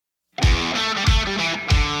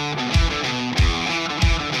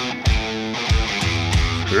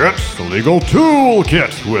the Legal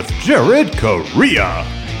Toolkit with Jared Correa.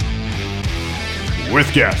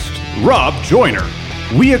 With guest Rob Joyner,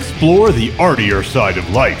 we explore the artier side of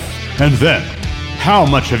life. And then, how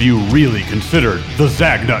much have you really considered the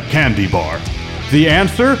Zagnut Candy Bar? The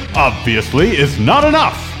answer, obviously, is not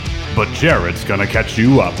enough. But Jared's gonna catch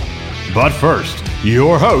you up. But first,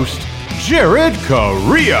 your host, Jared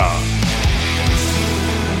Correa.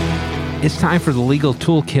 It's time for the Legal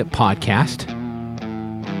Toolkit podcast,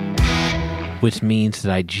 which means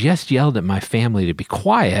that I just yelled at my family to be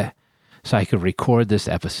quiet so I could record this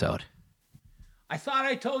episode. I thought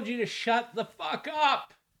I told you to shut the fuck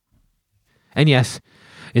up. And yes,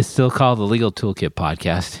 it's still called the Legal Toolkit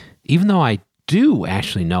podcast, even though I do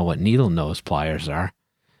actually know what needle nose pliers are.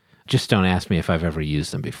 Just don't ask me if I've ever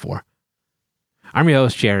used them before. I'm your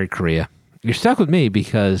host, Jared Correa. You're stuck with me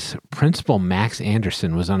because Principal Max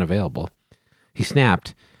Anderson was unavailable. He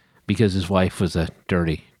snapped because his wife was a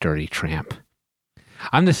dirty, dirty tramp.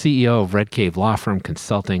 I'm the CEO of Red Cave Law Firm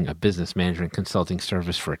Consulting, a business management consulting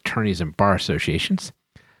service for attorneys and bar associations.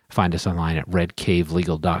 Find us online at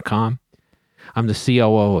redcavelegal.com. I'm the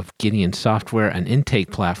COO of Gideon Software, an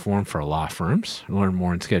intake platform for law firms. Learn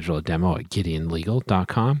more and schedule a demo at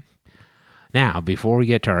gideonlegal.com. Now, before we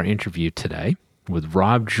get to our interview today with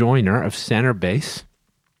Rob Joyner of Centerbase,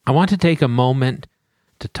 I want to take a moment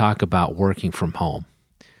to talk about working from home.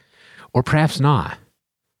 Or perhaps not.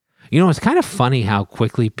 You know, it's kind of funny how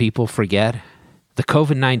quickly people forget. The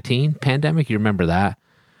COVID-19 pandemic, you remember that?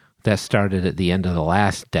 That started at the end of the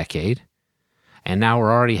last decade. And now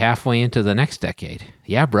we're already halfway into the next decade.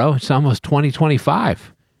 Yeah, bro, it's almost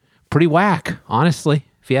 2025. Pretty whack, honestly,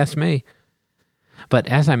 if you ask me. But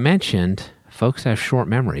as I mentioned, folks have short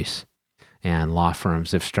memories. And law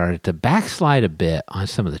firms have started to backslide a bit on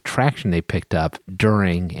some of the traction they picked up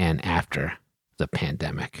during and after the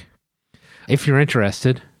pandemic. If you're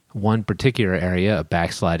interested, one particular area of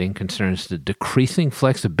backsliding concerns the decreasing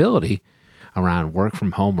flexibility around work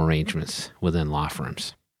from home arrangements within law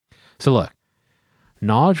firms. So look,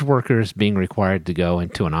 knowledge workers being required to go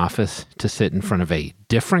into an office to sit in front of a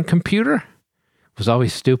different computer was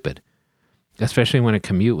always stupid, especially when a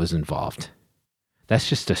commute was involved. That's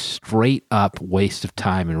just a straight up waste of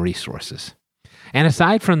time and resources. And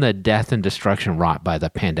aside from the death and destruction wrought by the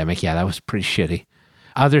pandemic, yeah, that was pretty shitty.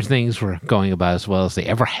 Other things were going about as well as they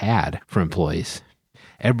ever had for employees.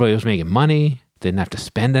 Everybody was making money, didn't have to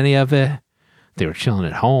spend any of it. They were chilling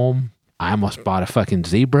at home. I almost bought a fucking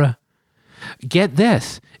zebra. Get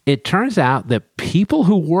this. It turns out that people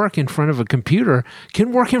who work in front of a computer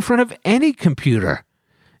can work in front of any computer,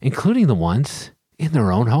 including the ones in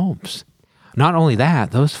their own homes. Not only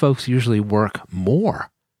that, those folks usually work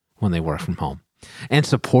more when they work from home. And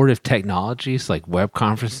supportive technologies like web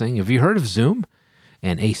conferencing. Have you heard of Zoom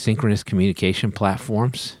and asynchronous communication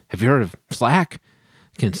platforms? Have you heard of Slack?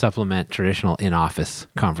 Can supplement traditional in-office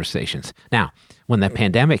conversations. Now, when the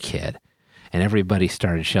pandemic hit and everybody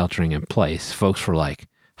started sheltering in place, folks were like,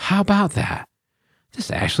 how about that?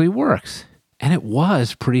 This actually works. And it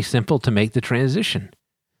was pretty simple to make the transition.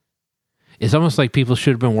 It's almost like people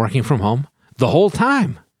should have been working from home the whole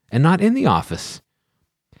time and not in the office.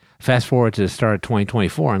 Fast forward to the start of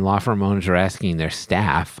 2024 and law firm owners are asking their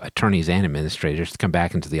staff, attorneys and administrators to come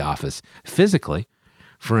back into the office physically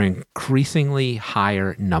for an increasingly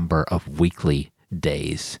higher number of weekly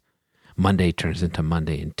days. Monday turns into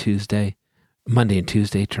Monday and Tuesday. Monday and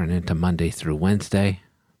Tuesday turn into Monday through Wednesday.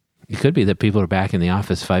 It could be that people are back in the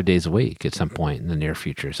office 5 days a week at some point in the near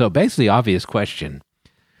future. So basically, obvious question,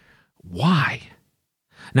 why?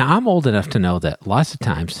 Now, I'm old enough to know that lots of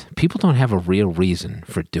times people don't have a real reason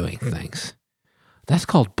for doing things. That's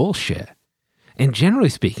called bullshit. And generally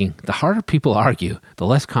speaking, the harder people argue, the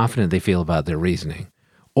less confident they feel about their reasoning,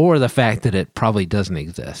 or the fact that it probably doesn't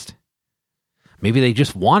exist. Maybe they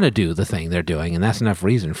just want to do the thing they're doing, and that's enough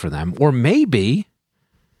reason for them. Or maybe,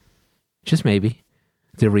 just maybe,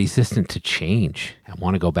 they're resistant to change and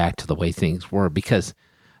want to go back to the way things were because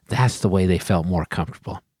that's the way they felt more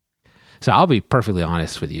comfortable. So I'll be perfectly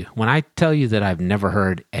honest with you. When I tell you that I've never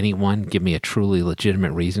heard anyone give me a truly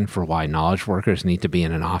legitimate reason for why knowledge workers need to be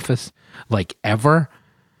in an office, like ever,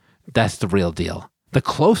 that's the real deal. The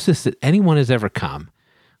closest that anyone has ever come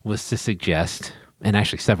was to suggest, and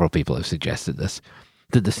actually several people have suggested this,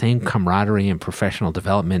 that the same camaraderie and professional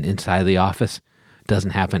development inside the office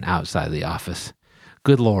doesn't happen outside the office.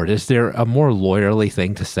 Good Lord, is there a more lawyerly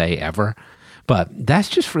thing to say ever? But that's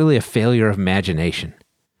just really a failure of imagination.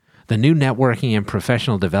 The new networking and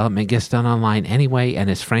professional development gets done online anyway, and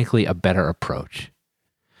is frankly a better approach.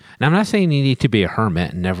 Now, I'm not saying you need to be a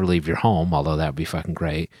hermit and never leave your home, although that would be fucking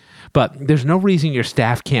great, but there's no reason your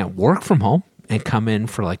staff can't work from home and come in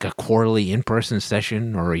for like a quarterly in-person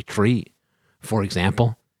session or retreat, for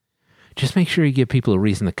example, just make sure you give people a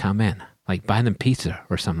reason to come in, like buy them pizza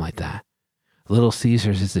or something like that. Little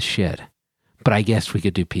Caesars is the shit, but I guess we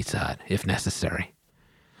could do Pizza Hut if necessary.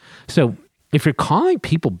 So if you're calling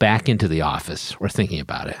people back into the office or thinking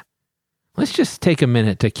about it, let's just take a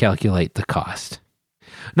minute to calculate the cost.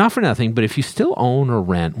 Not for nothing, but if you still own or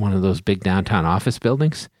rent one of those big downtown office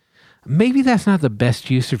buildings, maybe that's not the best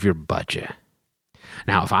use of your budget.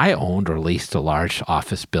 Now, if I owned or leased a large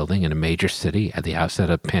office building in a major city at the outset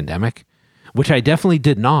of the pandemic, which I definitely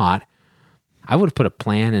did not, I would have put a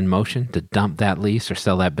plan in motion to dump that lease or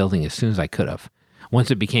sell that building as soon as I could have, once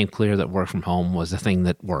it became clear that work from home was a thing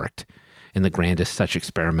that worked in the grandest such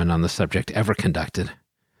experiment on the subject ever conducted.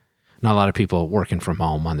 Not a lot of people working from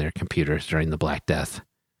home on their computers during the Black Death.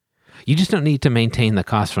 You just don't need to maintain the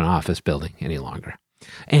cost of an office building any longer.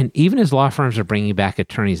 And even as law firms are bringing back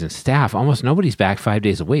attorneys and staff, almost nobody's back 5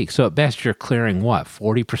 days a week. So at best, you're clearing,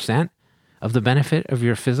 40% of the benefit of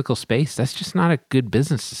your physical space? That's just not a good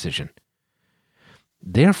business decision.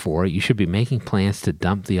 Therefore, you should be making plans to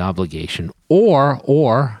dump the obligation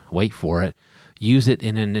or wait for it, use it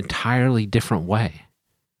in an entirely different way.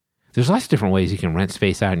 There's lots of different ways you can rent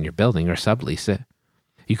space out in your building or sublease it.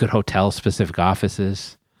 You could hotel specific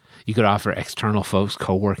offices. You could offer external folks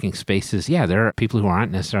co-working spaces. Yeah, there are people who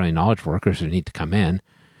aren't necessarily knowledge workers who need to come in.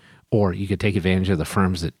 Or you could take advantage of the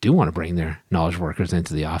firms that do want to bring their knowledge workers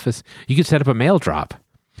into the office. You could set up a mail drop.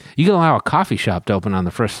 You could allow a coffee shop to open on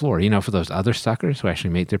the first floor, for those other suckers who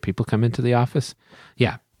actually make their people come into the office.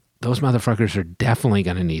 Yeah, those motherfuckers are definitely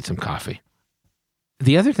going to need some coffee.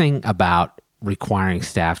 The other thing about requiring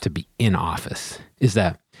staff to be in office is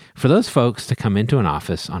that for those folks to come into an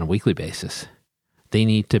office on a weekly basis, they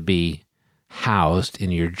need to be housed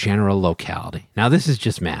in your general locality. Now, this is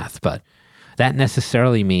just math, but that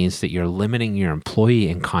necessarily means that you're limiting your employee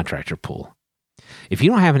and contractor pool. If you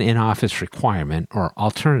don't have an in-office requirement, or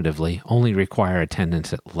alternatively, only require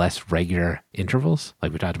attendance at less regular intervals,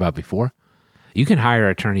 like we talked about before, you can hire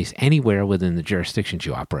attorneys anywhere within the jurisdictions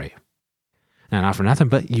you operate. Now, not for nothing,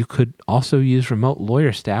 but you could also use remote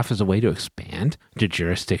lawyer staff as a way to expand to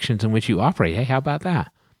jurisdictions in which you operate. Hey, how about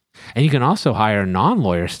that? And you can also hire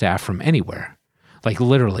non-lawyer staff from anywhere, like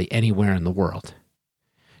literally anywhere in the world.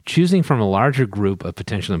 Choosing from a larger group of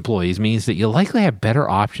potential employees means that you'll likely have better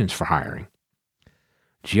options for hiring.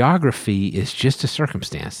 Geography is just a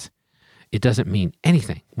circumstance. It doesn't mean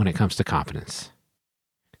anything when it comes to competence.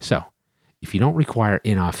 So, if you don't require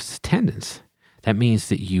in-office attendance, that means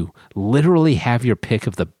that you literally have your pick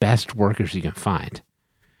of the best workers you can find.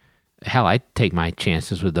 Hell, I'd take my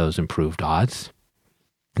chances with those improved odds.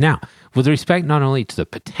 Now, with respect not only to the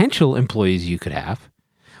potential employees you could have,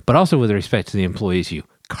 but also with respect to the employees you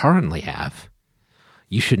currently have,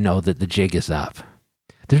 you should know that the jig is up.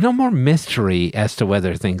 There's no more mystery as to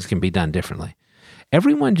whether things can be done differently.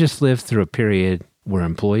 Everyone just lived through a period where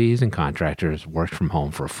employees and contractors worked from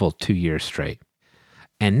home for a full 2 years straight.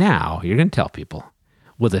 And now you're going to tell people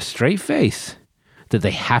with a straight face that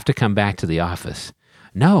they have to come back to the office.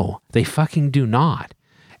 No, they fucking do not.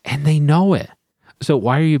 And they know it. So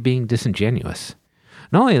why are you being disingenuous?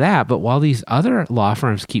 Not only that, but while these other law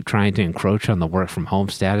firms keep trying to encroach on the work from home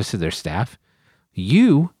status of their staff,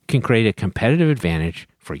 you can create a competitive advantage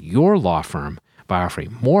for your law firm by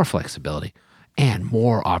offering more flexibility and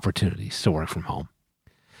more opportunities to work from home.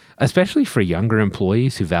 Especially for younger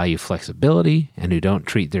employees who value flexibility and who don't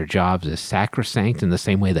treat their jobs as sacrosanct in the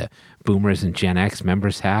same way that boomers and Gen X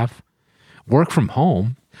members have. Work from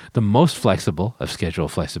home, the most flexible of schedule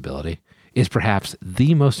flexibility, is perhaps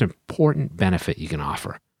the most important benefit you can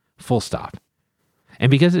offer. Full stop. And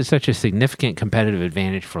because it's such a significant competitive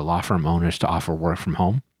advantage for law firm owners to offer work from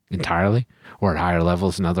home entirely or at higher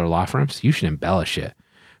levels than other law firms, you should embellish it,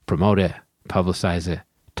 promote it, publicize it,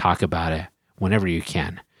 talk about it whenever you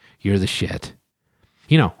can. You're the shit.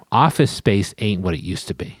 Office space ain't what it used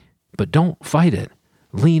to be, but don't fight it.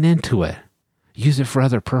 Lean into it. Use it for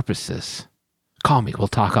other purposes. Call me. We'll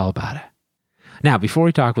talk all about it. Now, before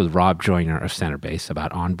we talk with Rob Joyner of Centerbase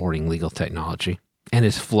about onboarding legal technology and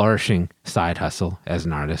his flourishing side hustle as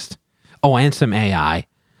an artist, and some AI,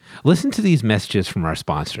 listen to these messages from our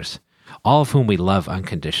sponsors, all of whom we love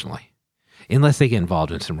unconditionally, unless they get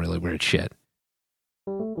involved in some really weird shit.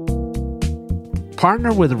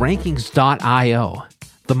 Partner with Rankings.io,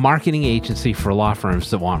 the marketing agency for law firms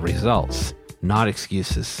that want results, not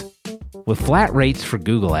excuses. With flat rates for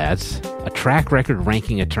Google ads, a track record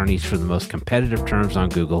ranking attorneys for the most competitive terms on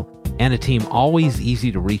Google, and a team always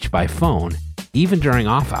easy to reach by phone, even during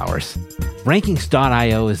off hours,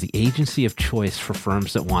 Rankings.io is the agency of choice for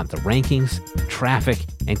firms that want the rankings, traffic,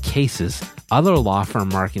 and cases other law firm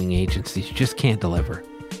marketing agencies just can't deliver.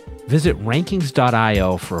 Visit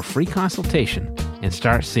rankings.io for a free consultation and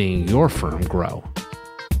start seeing your firm grow.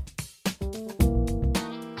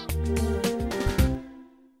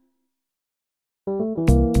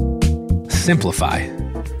 Simplify.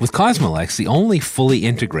 With Cosmolex, the only fully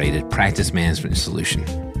integrated practice management solution.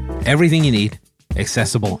 Everything you need,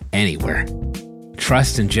 accessible anywhere.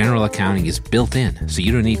 Trust and general accounting is built in, so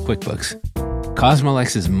you don't need QuickBooks.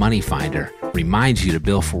 Cosmolex's Money Finder reminds you to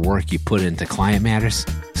bill for work you put into client matters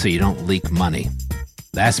so you don't leak money.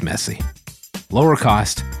 That's messy. Lower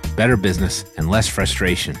cost, better business, and less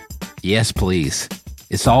frustration. Yes, please.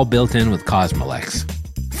 It's all built in with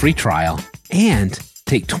Cosmolex. Free trial and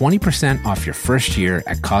take 20% off your first year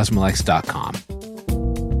at cosmolex.com.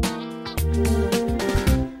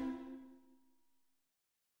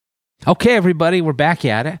 Okay, everybody, we're back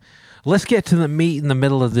at it. Let's get to the meat in the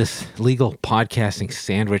middle of this legal podcasting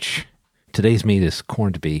sandwich. Today's meat is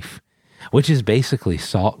corned beef, which is basically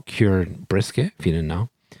salt-cured brisket, if you didn't know.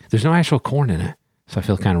 There's no actual corn in it, so I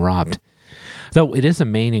feel kind of robbed. Though it is a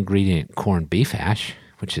main ingredient corned beef hash,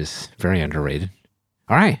 which is very underrated.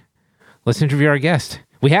 All right, let's interview our guest.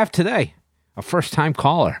 We have today a first-time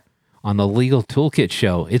caller on the Legal Toolkit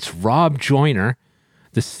Show. It's Rob Joyner,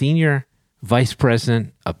 the Senior Vice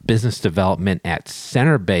President of Business Development at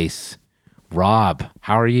Centerbase. Rob,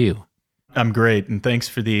 how are you? I'm great, and thanks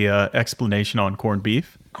for the explanation on corned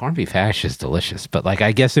beef. Corned beef hash is delicious, but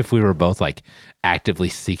I guess if we were both actively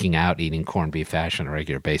seeking out eating corned beef hash on a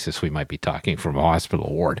regular basis, we might be talking from a hospital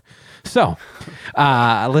ward. So,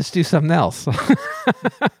 let's do something else.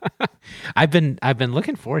 I've been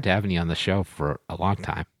looking forward to having you on the show for a long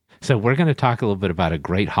time. So we're going to talk a little bit about a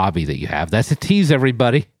great hobby that you have. That's a tease,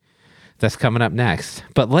 everybody. That's coming up next.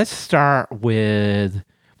 But let's start with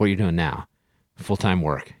what you're doing now. Full-time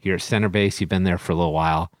work. You're at Centerbase. You've been there for a little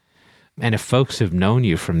while. And if folks have known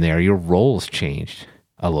you from there, your role's changed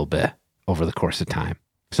a little bit over the course of time.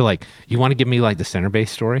 So you want to give me the Centerbase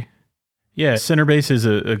story? Yeah, Centerbase is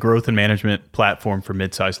a growth and management platform for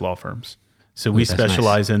mid-sized law firms. So we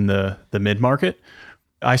specialize in the mid-market.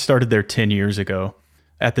 I started there 10 years ago.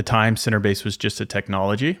 At the time, Centerbase was just a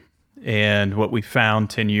technology. And what we found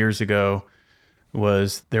 10 years ago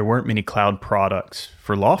was there weren't many cloud products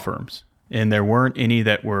for law firms. And there weren't any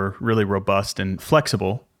that were really robust and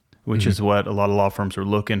flexible, which is what a lot of law firms were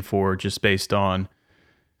looking for just based on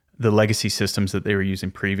the legacy systems that they were using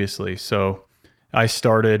previously. So I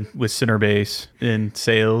started with Centerbase in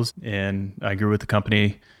sales, and I grew with the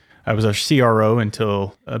company. I was our CRO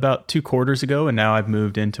until about 2 quarters ago, and now I've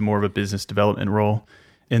moved into more of a business development role.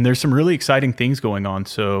 And there's some really exciting things going on.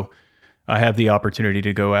 So I have the opportunity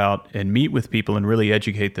to go out and meet with people and really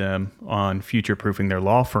educate them on future-proofing their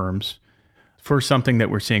law firms for something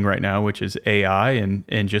that we're seeing right now, which is AI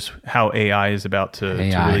and just how AI is about to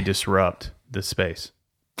really disrupt the space.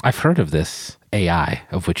 I've heard of this AI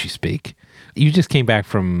of which you speak. You just came back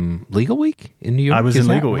from Legal Week in New York? I was in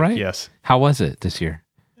Legal Week, yes. How was it this year?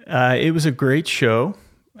 It was a great show.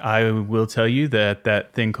 I will tell you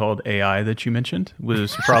that thing called AI that you mentioned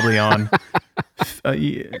was probably on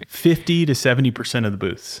 50 to 70% of the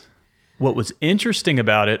booths. What was interesting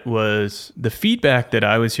about it was the feedback that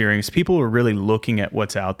I was hearing is people were really looking at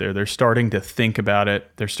what's out there. They're starting to think about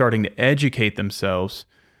it. They're starting to educate themselves,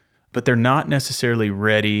 but they're not necessarily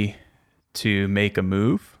ready to make a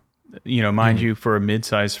move. Mind you, for a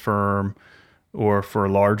mid-sized firm or for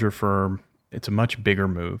a larger firm, it's a much bigger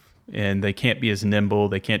move. And they can't be as nimble.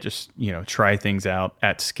 They can't just, try things out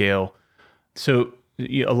at scale. So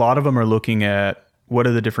a lot of them are looking at what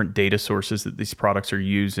are the different data sources that these products are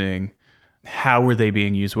using? How are they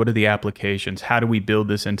being used? What are the applications? How do we build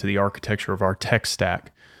this into the architecture of our tech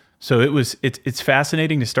stack? So it's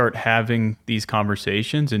fascinating to start having these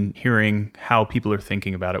conversations and hearing how people are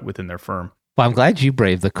thinking about it within their firm. Well, I'm glad you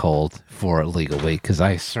braved the cold for Legal Week because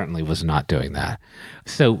I certainly was not doing that.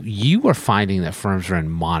 So you are finding that firms are in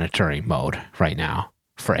monitoring mode right now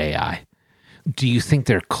for AI. Do you think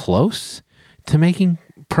they're close to making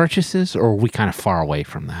purchases, or are we kind of far away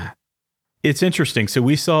from that? It's interesting. So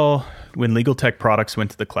we saw when legal tech products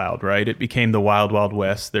went to the cloud, right? It became the wild, wild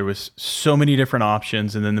west. There was so many different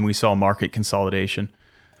options, and then we saw market consolidation.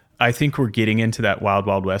 I think we're getting into that wild,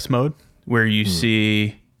 wild west mode where you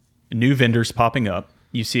see new vendors popping up.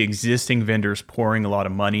 You see existing vendors pouring a lot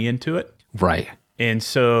of money into it. Right. And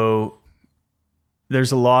so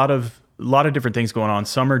there's a lot of different things going on.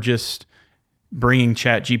 Some are just bringing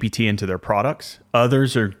ChatGPT into their products.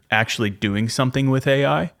 Others are actually doing something with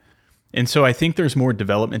AI. And so I think there's more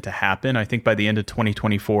development to happen. I think by the end of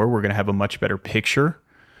 2024, we're going to have a much better picture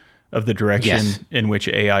of the direction in which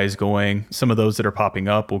AI is going. Some of those that are popping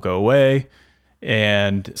up will go away.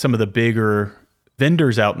 And some of the bigger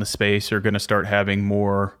vendors out in the space are going to start having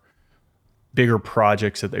more bigger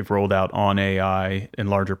projects that they've rolled out on AI and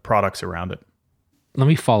larger products around it. Let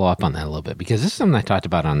me follow up on that a little bit, because this is something I talked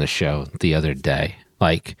about on the show the other day.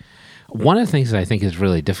 Like, one of the things that I think is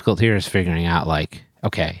really difficult here is figuring out, like,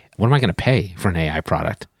 okay, what am I going to pay for an AI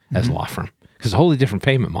product as a law firm? Because it's a wholly different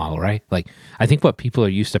payment model, right? Like, I think what people are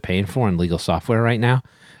used to paying for in legal software right now,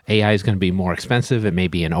 AI is going to be more expensive. It may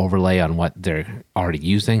be an overlay on what they're already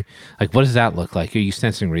using. Like, what does that look like? Are you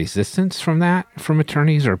sensing resistance from that from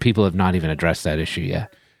attorneys, or people have not even addressed that issue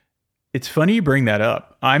yet? It's funny you bring that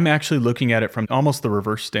up. I'm actually looking at it from almost the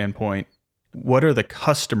reverse standpoint. What are the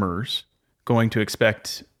customers going to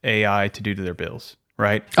expect AI to do to their bills,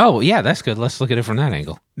 right? Oh, yeah, that's good. Let's look at it from that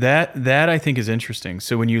angle. That I think is interesting.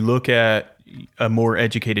 So when you look at a more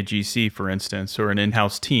educated GC, for instance, or an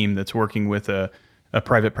in-house team that's working with a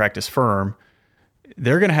private practice firm,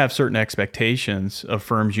 they're going to have certain expectations of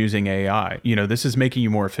firms using AI. You know, this is making you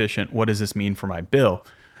more efficient. What does this mean for my bill?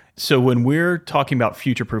 So when we're talking about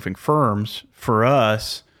future-proofing firms, for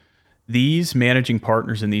us, these managing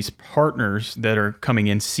partners and these partners that are coming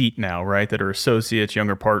in seat now, right, that are associates,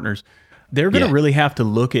 younger partners, they're going to really have to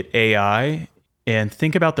look at AI and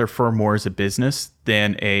think about their firm more as a business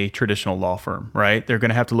than a traditional law firm, right? They're going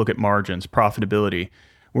to have to look at margins, profitability.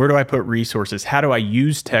 Where do I put resources? How do I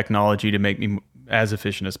use technology to make me as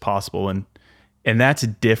efficient as possible? And that's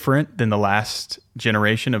different than the last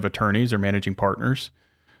generation of attorneys or managing partners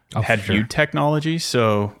had viewed technology.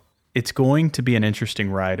 So it's going to be an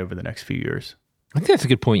interesting ride over the next few years. I think that's a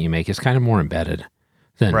good point you make. It's kind of more embedded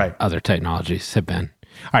than other technologies have been.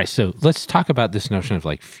 All right, so let's talk about this notion of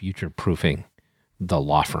like future-proofing the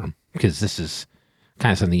law firm, because this is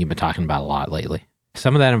kind of something you've been talking about a lot lately.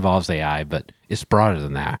 Some of that involves AI, but it's broader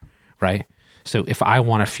than that, right? So if I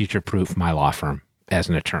want to future-proof my law firm as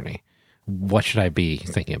an attorney, what should I be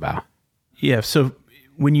thinking about? Yeah, so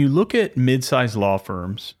when you look at mid-sized law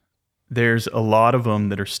firms, there's a lot of them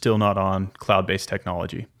that are still not on cloud-based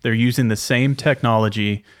technology. They're using the same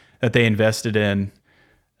technology that they invested in,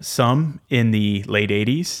 some in the late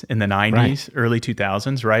 80s, in the 90s, early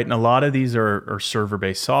 2000s, right? And a lot of these are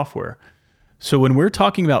server-based software. So when we're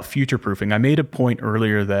talking about future-proofing, I made a point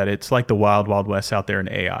earlier that it's like the wild, wild west out there in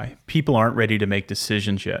AI. People aren't ready to make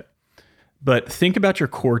decisions yet. But think about your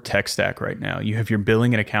core tech stack right now. You have your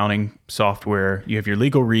billing and accounting software. You have your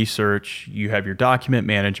legal research. You have your document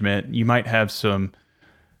management. You might have some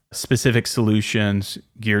specific solutions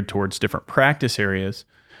geared towards different practice areas.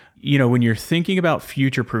 You know, when you're thinking about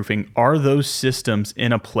future-proofing, are those systems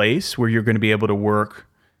in a place where you're going to be able to work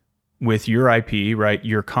with your IP, right?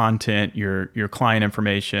 Your content, your client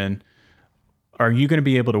information? Are you going to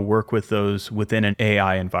be able to work with those within an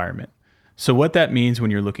AI environment? So what that means when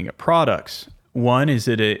you're looking at products, one is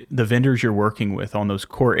that the vendors you're working with on those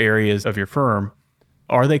core areas of your firm,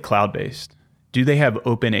 are they cloud-based? Do they have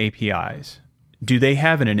open APIs? Do they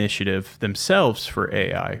have an initiative themselves for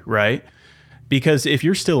AI, right? Because if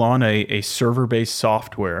you're still on a server-based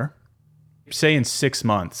software, say in 6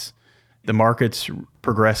 months, the market's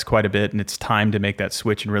progressed quite a bit and it's time to make that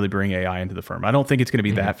switch and really bring AI into the firm. I don't think it's going to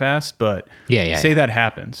be that fast, but say that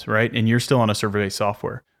happens, right? And you're still on a server-based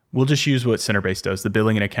software. We'll just use what Centerbase does, the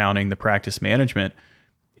billing and accounting, the practice management.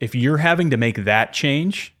 If you're having to make that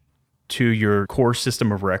change to your core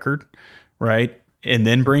system of record, right, and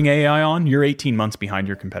then bring AI on, you're 18 months behind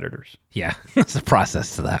your competitors. Yeah, there's a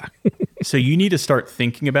process to that. So you need to start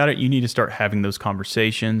thinking about it. You need to start having those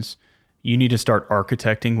conversations. You need to start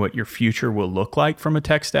architecting what your future will look like from a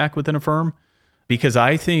tech stack within a firm, because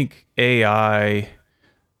I think AI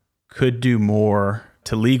could do more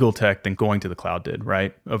to legal tech than going to the cloud did,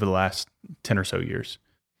 right, over the last 10 or so years.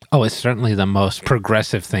 Oh, it's certainly the most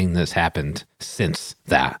progressive thing that's happened since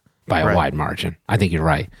that by a wide margin. I think you're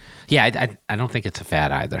right. Yeah, I don't think it's a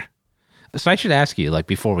fad either. So I should ask you, like,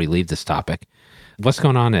 before we leave this topic, what's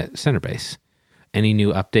going on at Centerbase? Any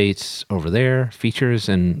new updates over there, features?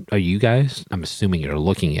 And are you guys, I'm assuming you're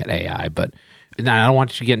looking at AI, but I don't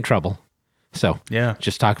want you to get in trouble. So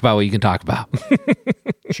just talk about what you can talk about.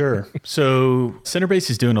 Sure. So Centerbase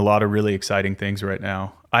is doing a lot of really exciting things right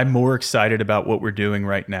now. I'm more excited about what we're doing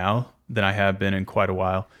right now than I have been in quite a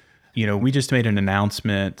while. You know, we just made an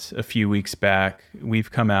announcement a few weeks back. We've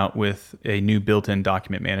come out with a new built-in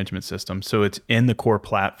document management system. So it's in the core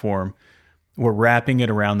platform. We're wrapping it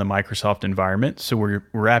around the Microsoft environment. So we're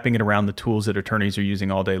wrapping it around the tools that attorneys are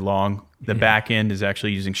using all day long. The back end is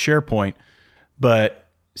actually using SharePoint, but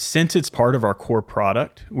since it's part of our core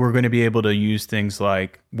product, we're going to be able to use things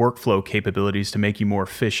like workflow capabilities to make you more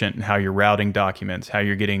efficient in how you're routing documents, how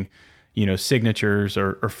you're getting, signatures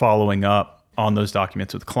or following up on those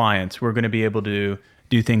documents with clients. We're going to be able to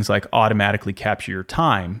do things like automatically capture your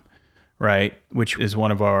time, right? Which is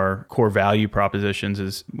one of our core value propositions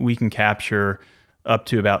is we can capture up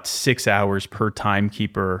to about 6 hours per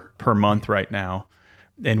timekeeper per month right now.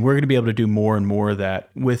 And we're going to be able to do more and more of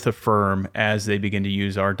that with a firm as they begin to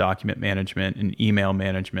use our document management and email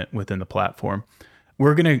management within the platform.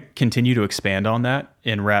 We're going to continue to expand on that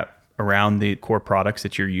and wrap around the core products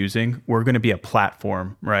that you're using. We're going to be a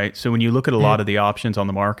platform, right? So when you look at a lot of the options on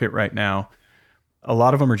the market right now, a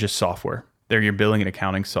lot of them are just software. They're your billing and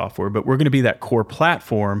accounting software, but we're going to be that core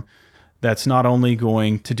platform that's not only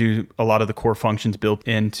going to do a lot of the core functions built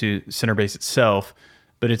into Centerbase itself,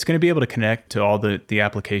 but it's going to be able to connect to all the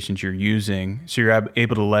applications you're using. So you're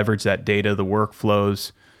able to leverage that data, the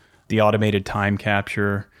workflows, the automated time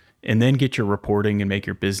capture, and then get your reporting and make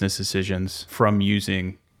your business decisions from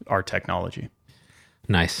using our technology.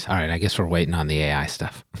 Nice. All right. I guess we're waiting on the AI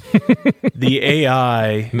stuff. The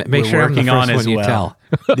AI Make sure working I'm the first on as one you well.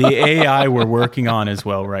 tell. The AI we're working on as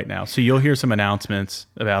well right now. So you'll hear some announcements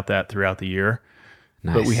about that throughout the year.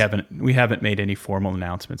 Nice. But we haven't made any formal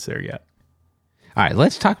announcements there yet. All right,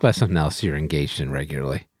 let's talk about something else you're engaged in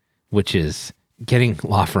regularly, which is getting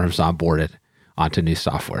law firms onboarded onto new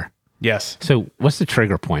software. Yes. So what's the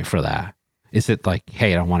trigger point for that? Is it like,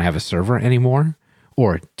 hey, I don't want to have a server anymore?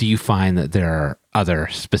 Or do you find that there are other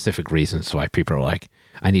specific reasons why people are like,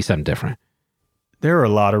 I need something different? There are a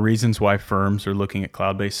lot of reasons why firms are looking at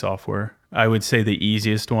cloud-based software. I would say the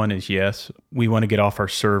easiest one is yes, we want to get off our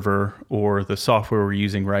server, or the software we're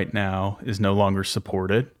using right now is no longer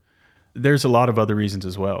supported. There's a lot of other reasons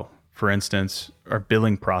as well. For instance, our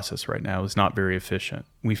billing process right now is not very efficient.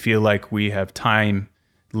 We feel like we have time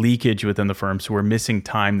leakage within the firm, so we're missing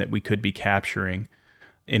time that we could be capturing,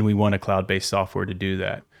 and we want a cloud-based software to do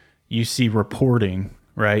that. You see reporting,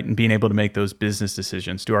 right, and being able to make those business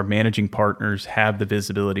decisions. Do our managing partners have the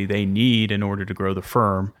visibility they need in order to grow the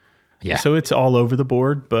firm? Yeah. So it's all over the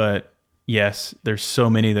board, but yes, there's so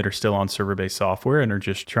many that are still on server-based software and are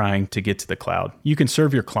just trying to get to the cloud. You can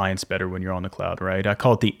serve your clients better when you're on the cloud, right? I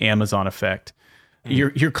call it the Amazon effect.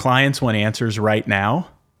 Your clients want answers right now,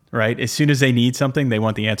 right? As soon as they need something, they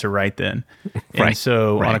want the answer right then. And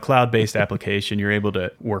so on a cloud-based application, you're able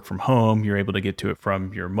to work from home. You're able to get to it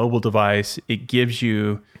from your mobile device. It gives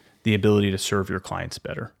you the ability to serve your clients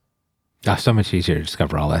better. Oh, so much easier to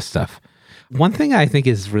discover all that stuff. One thing I think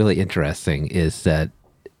is really interesting is that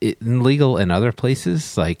in legal and other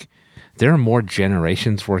places, like there are more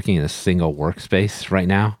generations working in a single workspace right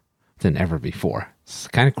now than ever before. It's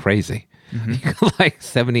kind of crazy. Mm-hmm. Like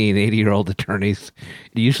 70 and 80-year-old attorneys,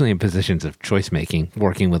 usually in positions of choice making,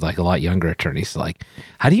 working with like a lot younger attorneys. Like,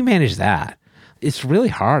 how do you manage that? It's really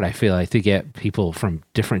hard, I feel like, to get people from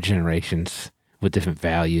different generations with different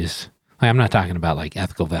values. Like, I'm not talking about like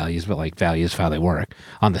ethical values, but like values of how they work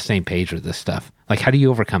on the same page with this stuff. Like, how do you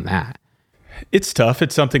overcome that? It's tough.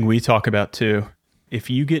 It's something we talk about too. If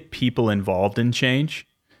you get people involved in change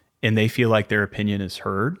and they feel like their opinion is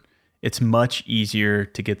heard, it's much easier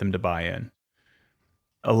to get them to buy in.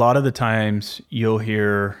 A lot of the times you'll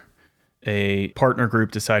hear a partner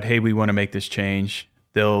group decide, hey, we want to make this change.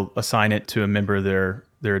 They'll assign it to a member of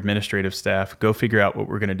their administrative staff, go figure out what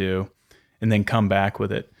we're going to do, and then come back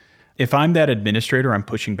with it. If I'm that administrator, I'm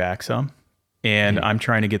pushing back some, and I'm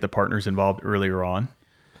trying to get the partners involved earlier on.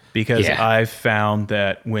 Because I've found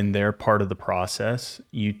that when they're part of the process,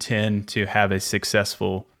 you tend to have a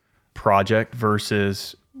successful project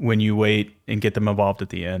versus when you wait and get them involved at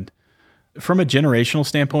the end. From a generational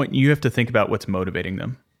standpoint, you have to think about what's motivating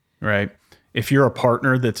them, right? If you're a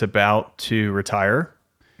partner that's about to retire,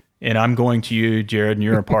 and I'm going to you, Jared, and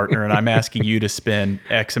you're a partner, and I'm asking you to spend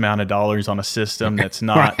X amount of dollars on a system that's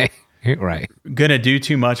not going to do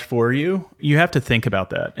too much for you, you have to think about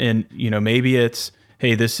that. And, maybe it's,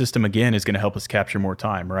 hey, this system, again, is going to help us capture more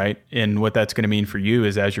time, right? And what that's going to mean for you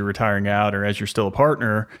is as you're retiring out or as you're still a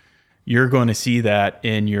partner, you're going to see that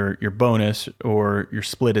in your bonus or your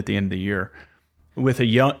split at the end of the year. With the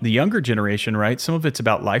younger generation, right, some of it's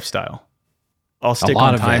about lifestyle. I'll stick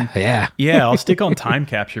on time. I'll stick on time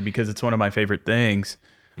capture because it's one of my favorite things.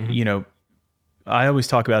 Mm-hmm. I always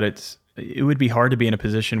talk about it would be hard to be in a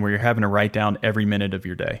position where you're having to write down every minute of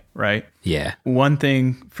your day, right? Yeah. One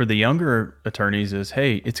thing for the younger attorneys is,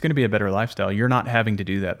 hey, it's going to be a better lifestyle. You're not having to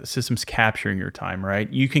do that. The system's capturing your time,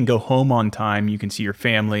 right? You can go home on time. You can see your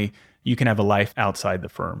family. You can have a life outside the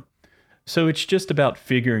firm. So it's just about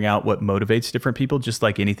figuring out what motivates different people, just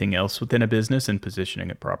like anything else within a business, and positioning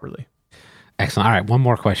it properly. Excellent. All right, one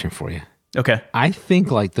more question for you. Okay. I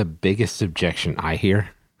think like the biggest objection I hear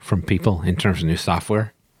from people in terms of new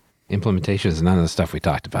software implementation is none of the stuff we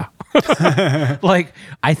talked about. Like,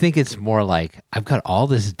 I think it's more like, I've got all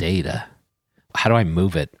this data. How do I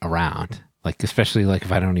move it around? Like, especially like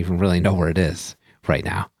if I don't even really know where it is right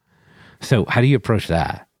now. So how do you approach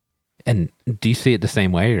that? And do you see it the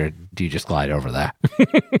same way, or do you just glide over that?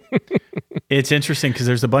 It's interesting because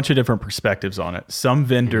there's a bunch of different perspectives on it. Some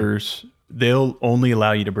vendors, they'll only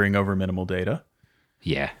allow you to bring over minimal data.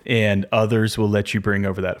 Yeah. And others will let you bring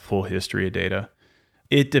over that full history of data.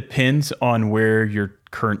 It depends on where your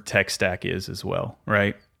current tech stack is as well,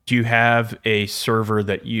 right? Do you have a server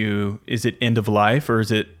that is it end of life, or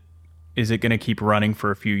is it going to keep running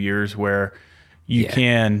for a few years where you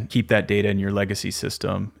can keep that data in your legacy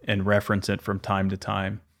system and reference it from time to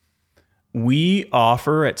time? We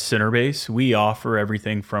offer at Centerbase, we offer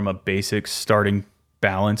everything from a basic starting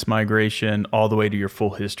balance migration all the way to your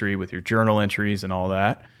full history with your journal entries and all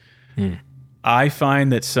that. I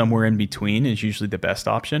find that somewhere in between is usually the best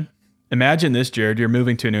option. Imagine this, Jared, you're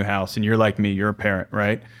moving to a new house and you're like me, you're a parent,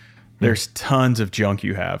 right? There's tons of junk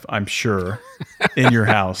you have, I'm sure, in your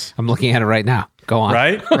house. I'm looking at it right now. Go on.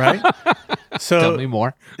 Right? So Tell me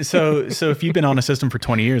more. so if you've been on a system for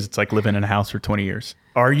 20 years, it's like living in a house for 20 years.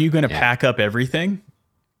 Are you going to pack up everything,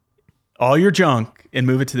 all your junk, and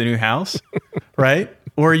move it to the new house, right?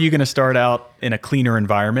 Or are you going to start out in a cleaner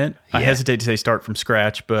environment? Yeah. I hesitate to say start from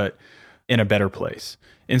scratch, but in a better place.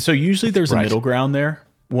 And so usually there's a middle ground there.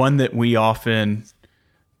 One that we often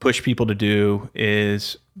push people to do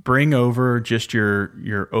is bring over just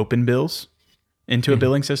your open bills into a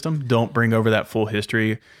billing system. Don't bring over that full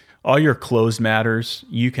history. All your closed matters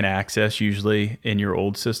you can access usually in your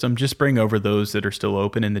old system. Just bring over those that are still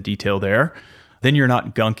open in the detail there. Then you're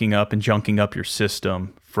not gunking up and junking up your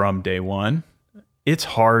system from day one. It's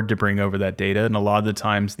hard to bring over that data. And a lot of the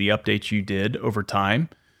times the updates you did over time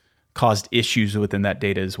caused issues within that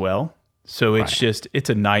data as well. So it's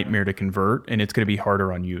a nightmare to convert, and it's going to be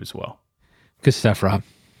harder on you as well. Good stuff, Rob.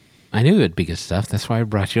 I knew it'd be good stuff. That's why I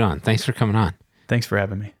brought you on. Thanks for coming on. Thanks for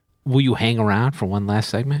having me. Will you hang around for one last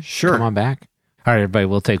segment? Sure. Come on back. All right, everybody,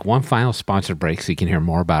 we'll take one final sponsor break so you can hear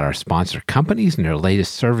more about our sponsor companies and their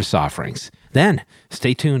latest service offerings. Then,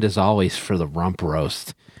 stay tuned as always for the Rump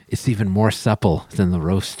Roast. It's even more supple than the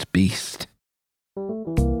roast beast.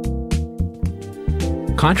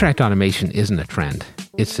 Contract automation isn't a trend.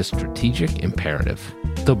 It's a strategic imperative.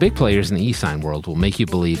 Though big players in the e-sign world will make you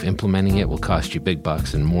believe implementing it will cost you big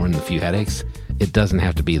bucks and more than a few headaches, it doesn't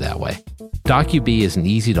have to be that way. DocuB is an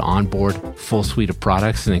easy to onboard, full suite of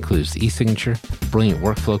products that includes e-signature, brilliant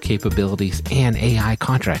workflow capabilities, and AI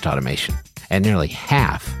contract automation at nearly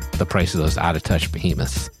half the price of those out-of-touch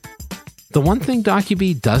behemoths. The one thing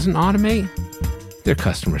DocuB doesn't automate? Their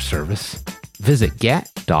customer service. Visit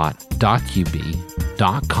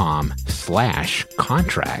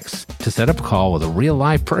get.docub.com/contracts to set up a call with a real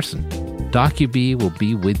live person. DocuB will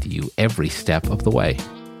be with you every step of the way.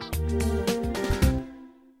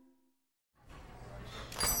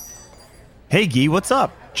 Hey, Guy, what's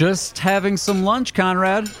up? Just having some lunch,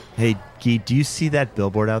 Conrad. Hey, Guy, do you see that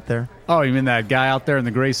billboard out there? Oh, you mean that guy out there in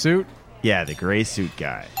the gray suit? Yeah, the gray suit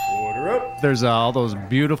guy. There's all those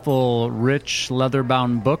beautiful, rich,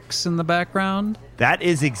 leather-bound books in the background. That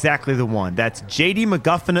is exactly the one. That's J.D.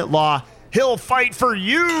 McGuffin at Law. He'll fight for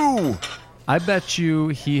you! I bet you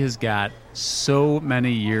he has got so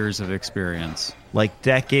many years of experience. Like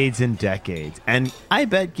decades and decades. And I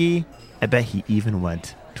bet he even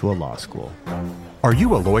went to a law school. Are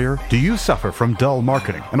you a lawyer? Do you suffer from dull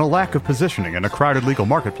marketing and a lack of positioning in a crowded legal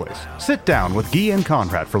marketplace? Sit down with Guy and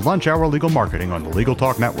Conrad for Lunch Hour Legal Marketing on the Legal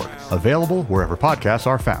Talk Network. Available wherever podcasts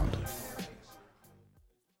are found.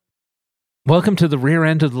 Welcome to the rear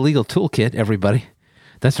end of the legal toolkit, everybody.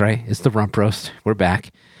 That's right, it's the Rump Roast. We're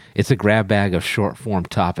back. It's a grab bag of short-form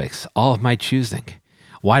topics, all of my choosing.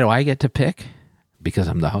 Why do I get to pick? Because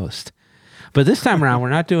I'm the host. But this time around, we're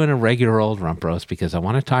not doing a regular old Rump Roast because I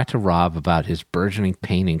want to talk to Rob about his burgeoning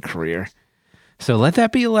painting career. So let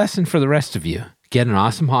that be a lesson for the rest of you. Get an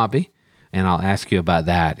awesome hobby, and I'll ask you about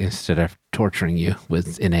that instead of torturing you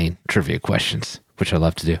with inane trivia questions, which I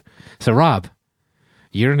love to do. So Rob,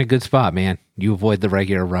 you're in a good spot, man. You avoid the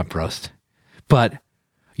regular Rump Roast. But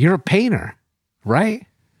you're a painter, right?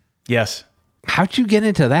 Yes. How'd you get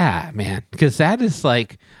into that, man? Because that is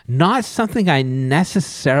like not something I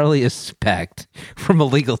necessarily expect from a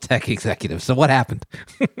legal tech executive. So what happened?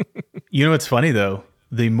 You know what's funny, though?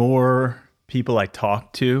 The more people I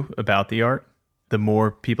talk to about the art, the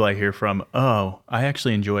more people I hear from, oh, I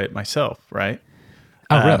actually enjoy it myself, right?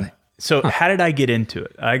 Oh, really? So how did I get into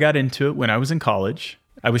it? I got into it when I was in college.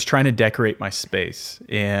 I was trying to decorate my space,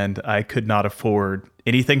 and I could not afford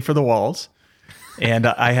anything for the walls. And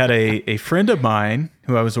I had a friend of mine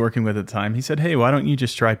who I was working with at the time. He said, "Hey, why don't you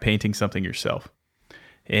just try painting something yourself?"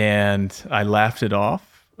 And I laughed it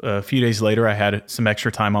off. A few days later, I had some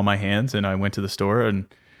extra time on my hands, and I went to the store and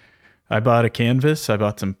I bought a canvas, I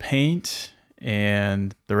bought some paint,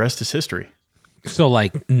 and the rest is history. So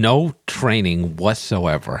like no training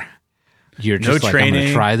whatsoever. You're just I'm going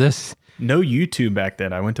to try this? No YouTube back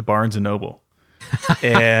then. I went to Barnes & Noble.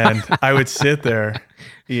 And I would sit there.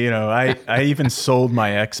 I even sold my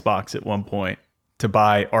Xbox at one point to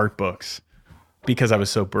buy art books because I was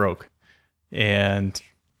so broke. And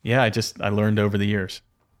yeah, I learned over the years.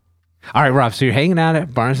 All right, Rob, so you're hanging out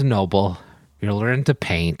at Barnes & Noble. You're learning to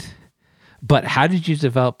paint. But how did you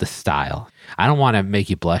develop the style? I don't want to make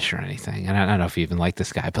you blush or anything. And I don't know if you even like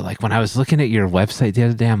this guy, but like when I was looking at your website the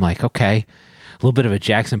other day, I'm like, okay, a little bit of a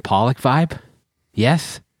Jackson Pollock vibe.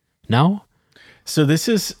 Yes? No? So this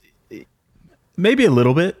is maybe a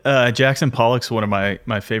little bit. Jackson Pollock's one of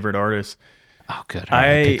my favorite artists. Oh, good.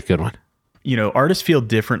 I picked a good one. Artists feel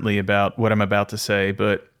differently about what I'm about to say,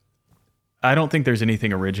 but I don't think there's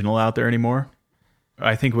anything original out there anymore.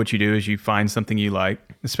 I think what you do is you find something you like,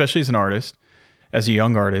 especially as an artist, as a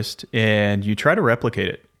young artist, and you try to replicate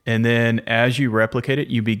it. And then as you replicate it,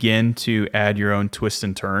 you begin to add your own twists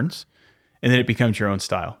and turns, and then it becomes your own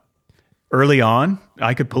style. Early on,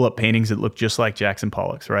 I could pull up paintings that look just like Jackson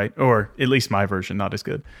Pollock's, right? Or at least my version, not as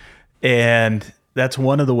good. And that's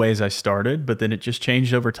one of the ways I started, but then it just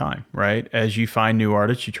changed over time, right? As you find new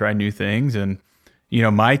artists, you try new things. And,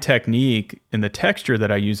 my technique and the texture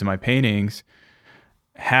that I use in my paintings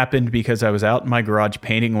happened because I was out in my garage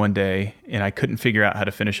painting one day and I couldn't figure out how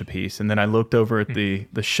to finish a piece. And then I looked over at the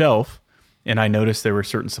shelf and I noticed there were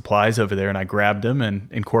certain supplies over there and I grabbed them and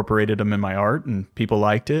incorporated them in my art and people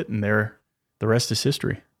liked it and the rest is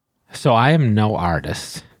history. So I am no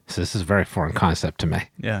artist. So this is a very foreign concept to me.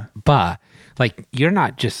 Yeah. But like, you're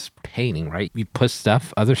not just painting, right? You put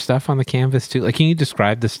other stuff on the canvas too. Like, can you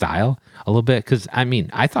describe the style a little bit? Because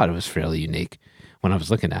I thought it was fairly unique when I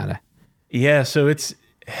was looking at it. Yeah. So it's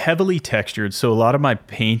heavily textured. So a lot of my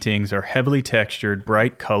paintings are heavily textured,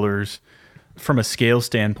 bright colors. From a scale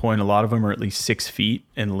standpoint, a lot of them are at least 6 feet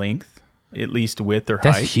in length, at least width or height.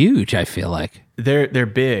 That's huge, I feel like. They're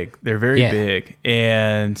big. They're very big.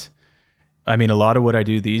 And a lot of what I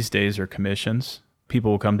do these days are commissions.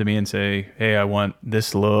 People will come to me and say, "Hey, I want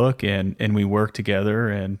this look," and we work together.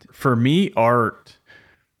 And for me, art,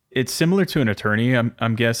 it's similar to an attorney,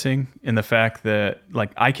 I'm guessing, in the fact that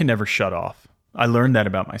like I can never shut off. I learned that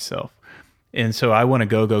about myself. And so I want to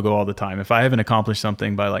go all the time. If I haven't accomplished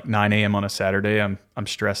something by like 9 a.m. on a Saturday, I'm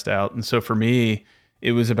stressed out. And so for me,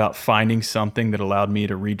 it was about finding something that allowed me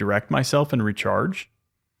to redirect myself and recharge,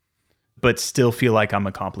 but still feel like I'm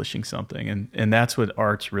accomplishing something. And that's what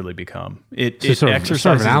art's really become. It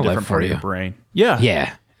exercises a different part of your brain. Yeah.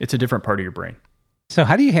 Yeah. It's a different part of your brain. So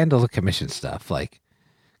how do you handle the commission stuff? Like,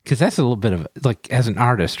 because that's a little bit of like, as an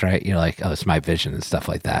artist, right? You're like, oh, it's my vision and stuff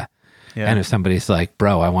like that. Yeah. And if somebody's like,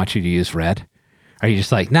 "Bro, I want you to use red," are you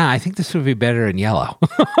just like, "Nah, I think this would be better in yellow,"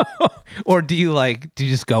 or do you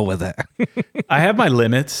just go with it? I have my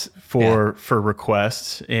limits for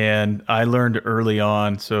requests, and I learned early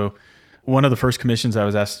on. So one of the first commissions I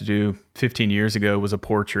was asked to do 15 years ago was a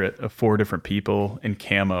portrait of 4 different people in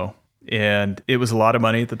camo, and it was a lot of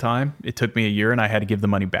money at the time. It took me a year, and I had to give the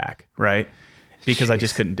money back, right? Because I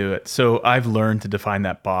just couldn't do it. So I've learned to define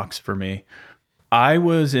that box for me. I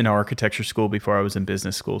was in architecture school before I was in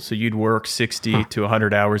business school. So you'd work 60 to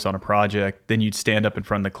 100 hours on a project. Then you'd stand up in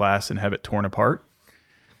front of the class and have it torn apart.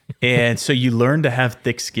 And so you learn to have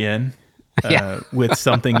thick skin with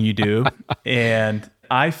something you do. And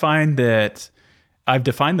I find that I've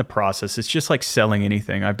defined the process. It's just like selling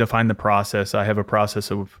anything. I've defined the process. I have a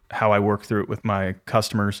process of how I work through it with my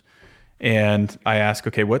customers. And I ask,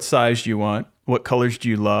 okay, what size do you want? What colors do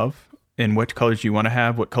you love? And what colors do you want to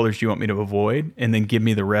have? What colors do you want me to avoid? And then give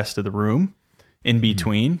me the rest of the room in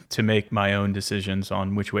between to make my own decisions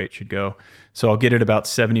on which way it should go. So I'll get it about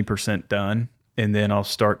 70% done, and then I'll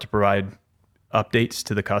start to provide updates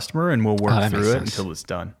to the customer, and we'll work through it until it's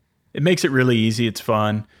done. It makes it really easy. It's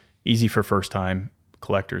fun, easy for first-time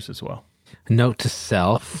collectors as well. Note to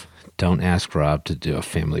self, don't ask Rob to do a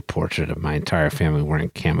family portrait of my entire family wearing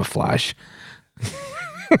camouflage.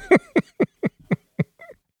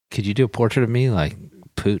 Could you do a portrait of me like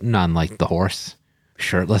Putin on like the horse,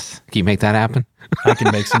 shirtless? Can you make that happen? I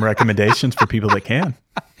can make some recommendations for people that can.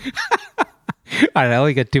 All right, I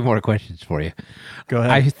only got 2 more questions for you. Go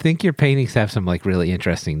ahead. I think your paintings have some like really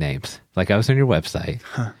interesting names. Like I was on your website.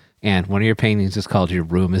 And one of your paintings is called Your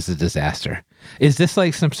Room is a Disaster. Is this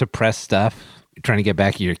like some suppressed stuff? You're trying to get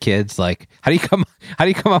back at your kids? Like, how do you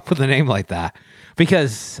come up with a name like that?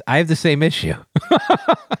 Because I have the same issue.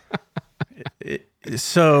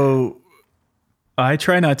 So I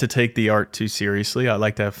try not to take the art too seriously. I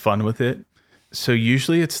like to have fun with it. So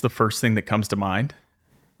usually it's the first thing that comes to mind,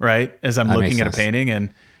 right? As I'm looking at a painting,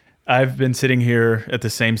 and I've been sitting here at the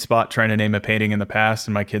same spot trying to name a painting in the past,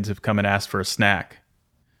 and my kids have come and asked for a snack,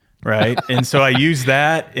 right? And so I use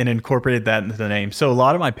that and incorporated that into the name. So a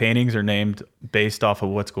lot of my paintings are named based off of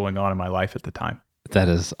what's going on in my life at the time. That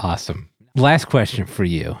is awesome. Last question for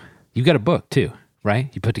you. You got a book too, right?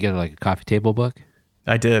 You put together like a coffee table book?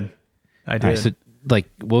 I did. Right, so like,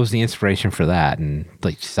 what was the inspiration for that? And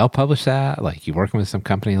like, self-publish that? Like, you working with some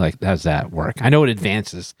company? Like, how does that work? I know it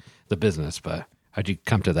advances the business, but how'd you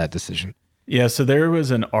come to that decision? Yeah, so there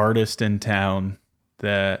was an artist in town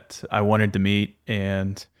that I wanted to meet,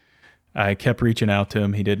 and I kept reaching out to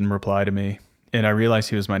him. He didn't reply to me, and I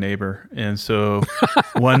realized he was my neighbor. And so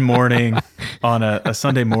one morning, on a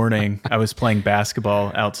Sunday morning, I was playing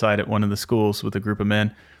basketball outside at one of the schools with a group of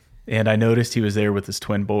men, and I noticed he was there with his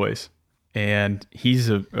twin boys. And he's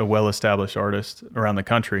a well-established artist around the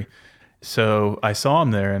country. So I saw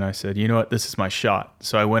him there and I said, you know what, this is my shot.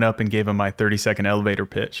 So I went up and gave him my 30-second elevator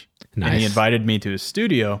pitch. Nice. And he invited me to his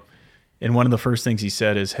studio. And one of the first things he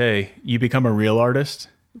said is, hey, you become a real artist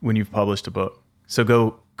when you've published a book. So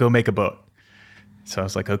go make a book. So I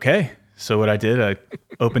was like, okay. So what I did, I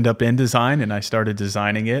opened up InDesign and I started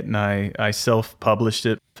designing it. And I self-published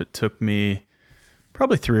it. It took me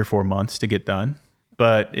probably 3 or 4 months to get done.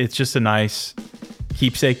 But it's just a nice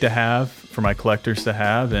keepsake to have for my collectors to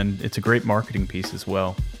have, and it's a great marketing piece as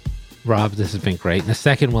well. Rob, this has been great. In a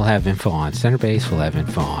second, we'll have info on Centerbase. We'll have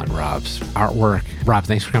info on Rob's artwork. Rob,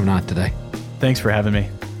 thanks for coming on today. Thanks for having me.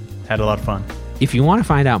 Had a lot of fun. If you want to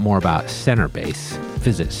find out more about Centerbase,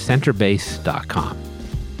 visit centerbase.com.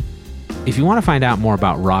 If you want to find out more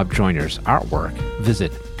about Rob Joyner's artwork,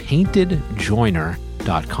 visit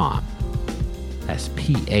paintedjoyner.com. That's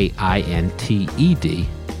Painted,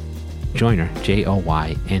 Joyner,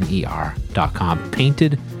 JOYNER.com,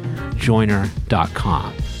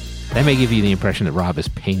 paintedjoyner.com. That may give you the impression that Rob is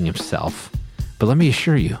painting himself, but let me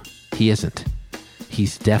assure you, he isn't.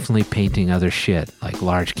 He's definitely painting other shit, like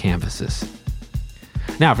large canvases.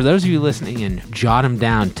 Now, for those of you listening in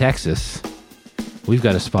Jotumdown, Texas, we've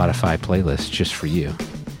got a Spotify playlist just for you.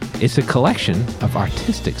 It's a collection of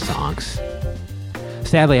artistic songs.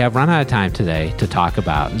 Sadly, I've run out of time today to talk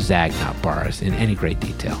about Zagnut bars in any great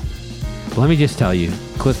detail. But let me just tell you,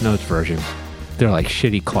 Cliff Notes version, they're like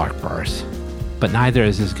shitty Clark bars, but neither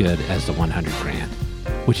is as good as the 100 Grand,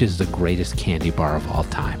 which is the greatest candy bar of all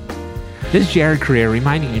time. This is Jared Correa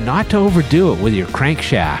reminding you not to overdo it with your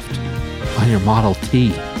crankshaft on your Model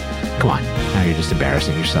T. Come on, now you're just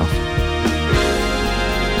embarrassing yourself.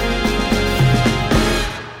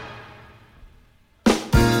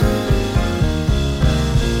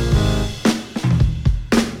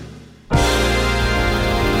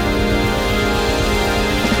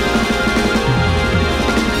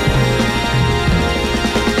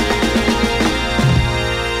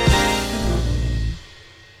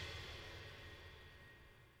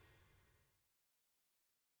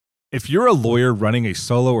 If you're a lawyer running a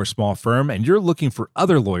solo or small firm and you're looking for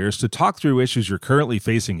other lawyers to talk through issues you're currently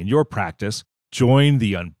facing in your practice, join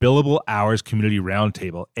the Unbillable Hours Community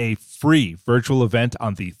Roundtable, a free virtual event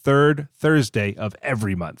on the third Thursday of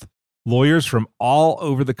every month. Lawyers from all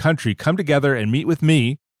over the country come together and meet with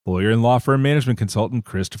me, lawyer and law firm management consultant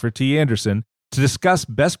Christopher T. Anderson, to discuss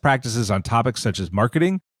best practices on topics such as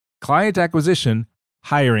marketing, client acquisition,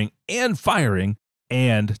 hiring and firing,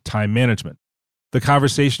 and time management. The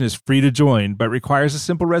conversation is free to join, but requires a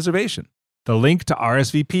simple reservation. The link to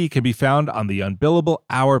RSVP can be found on the Unbillable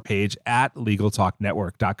Hour page at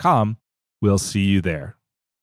LegalTalkNetwork.com. We'll see you there.